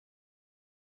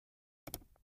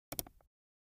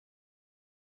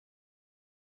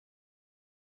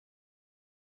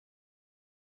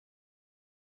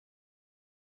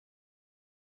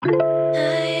Maybe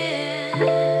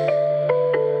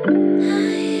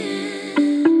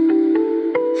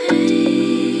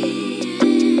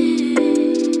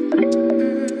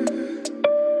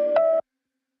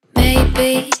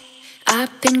I've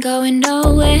been going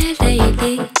nowhere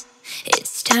lately.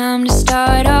 It's time to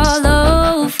start all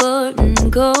over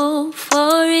and go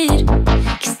for it.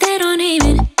 'Cause they don't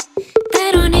even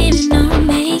know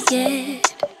me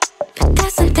yet. But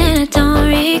that's something I don't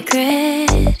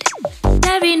regret.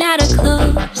 Every night I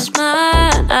close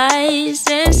my eyes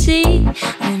and see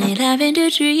only lavender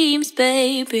dreams,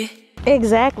 baby.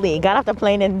 Exactly. Got off the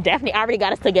plane and Daphne already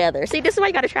got us together. See, this is why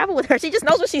you gotta travel with her. She just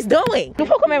knows what she's doing.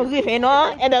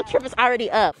 And the trip is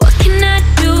already up. What can I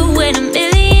do when a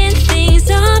million things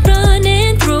are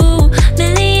running through?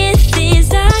 Million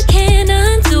things I can't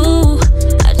undo.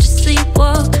 I just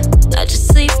sleepwalk, I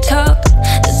just sleep talk.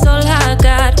 That's all I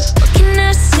got. What can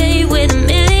I say with a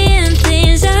million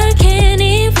things I can't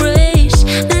erase?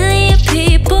 Million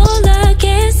people I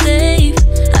can't save.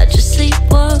 I just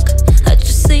sleepwalk, I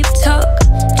just sleep talk.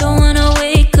 Don't wanna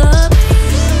wake up.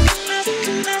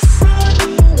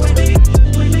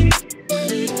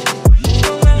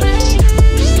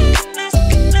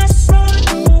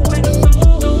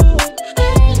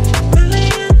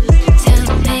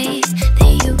 Tell me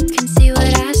that you can see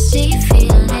what I see,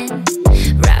 feeling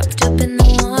wrapped up in the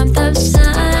warmth of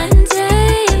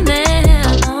Sunday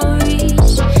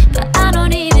memories. But I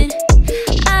don't even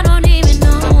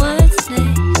know what's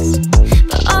next.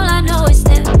 But all I know is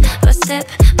step by step.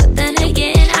 But then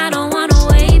again, I don't wanna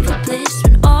wait for bliss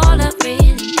when all I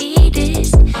really need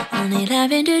is only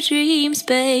lavender dreams,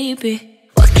 baby.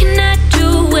 What can I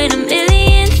do when a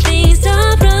million things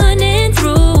are running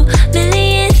through?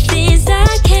 Million things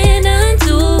I can't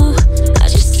undo. I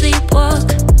just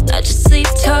sleepwalk, I just sleep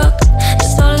talk.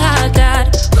 That's all I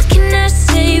got. What can I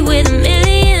say with a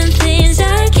million things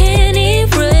I can't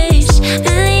erase?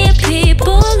 Million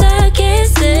people I can't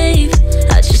save.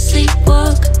 I just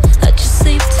sleepwalk, I just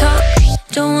sleep talk.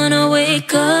 Don't wanna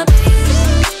wake up.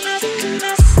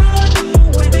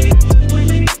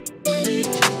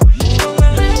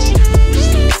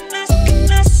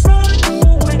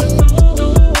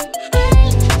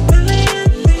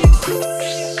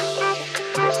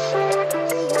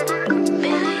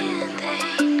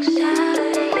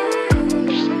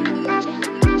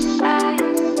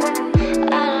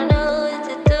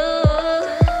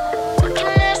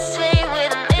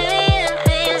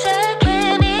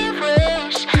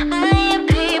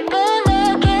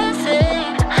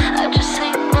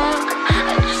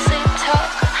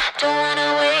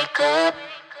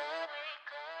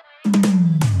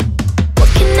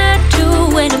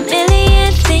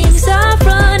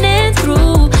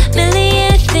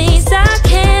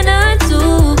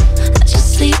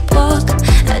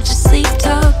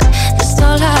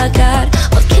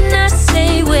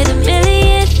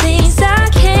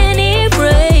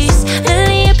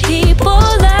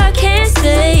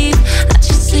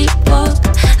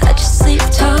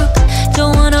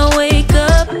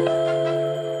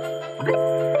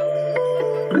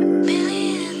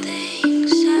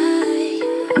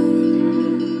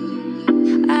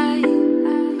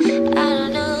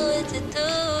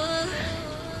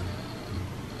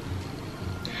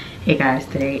 Hey guys,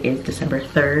 today is December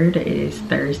 3rd. It is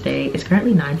Thursday. It's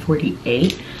currently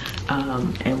 9:48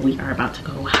 and we are about to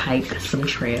go hike some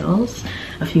trails.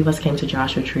 A few of us came to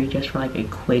Joshua Tree just for like a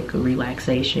quick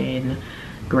relaxation,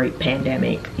 great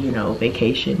pandemic, you know,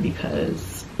 vacation,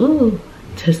 because ooh,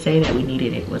 to say that we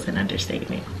needed it was an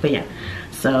understatement. But yeah,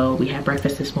 so we had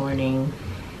breakfast this morning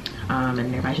and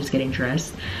everybody's just getting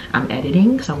dressed. I'm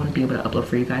editing, so I want to be able to upload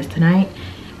for you guys tonight.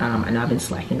 I know I've been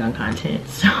slacking on content,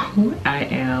 so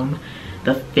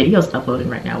the video's uploading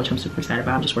right now, which I'm super excited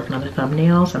about. I'm just working on the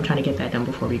thumbnail, so I'm trying to get that done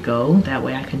before we go. That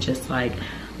way I can just like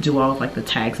do all of like the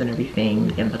tags and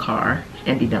everything in the car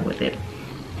and be done with it.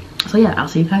 So yeah, I'll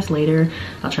see you guys later.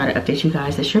 I'll try to update you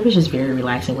guys. This trip is just very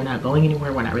relaxing. We're not going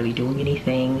anywhere, we're not really doing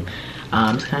anything.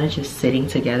 It's kind of just sitting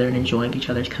together and enjoying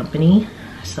each other's company.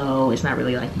 So it's not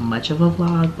really like much of a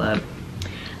vlog, but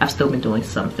I've still been doing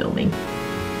some filming.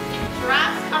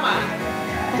 Come on.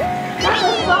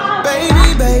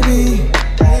 Baby, baby.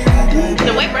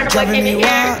 The way Brenda Black came in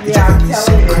here. Driving me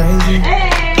so crazy.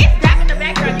 Hey, it's rap in the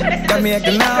background. You gotta Got me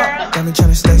acting out. Got me trying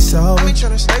to stay sober.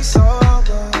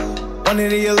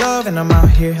 Wanted your love and I'm out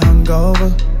here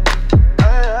hungover.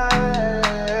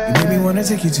 You made me wanna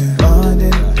take you to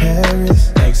London,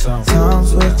 Paris.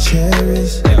 Times were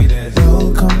cherished.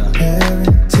 No comparing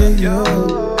to you.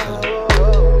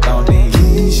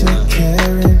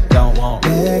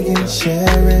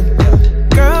 Sharing.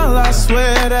 Girl, I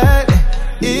swear that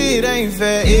it ain't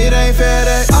fair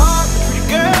that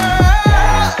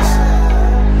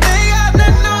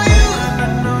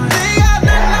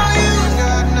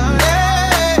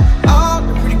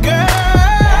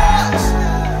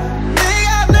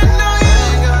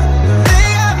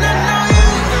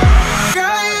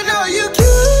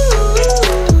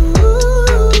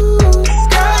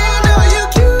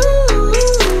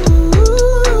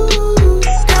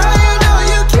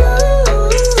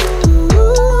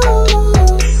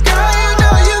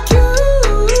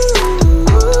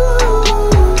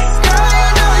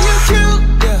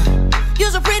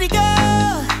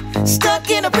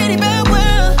a pretty bad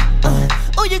world.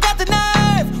 Oh, you got the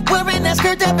nerve, wearing that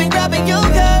skirt that been grabbing your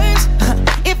curves.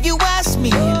 If you ask me,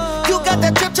 you got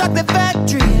that drip chocolate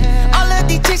factory.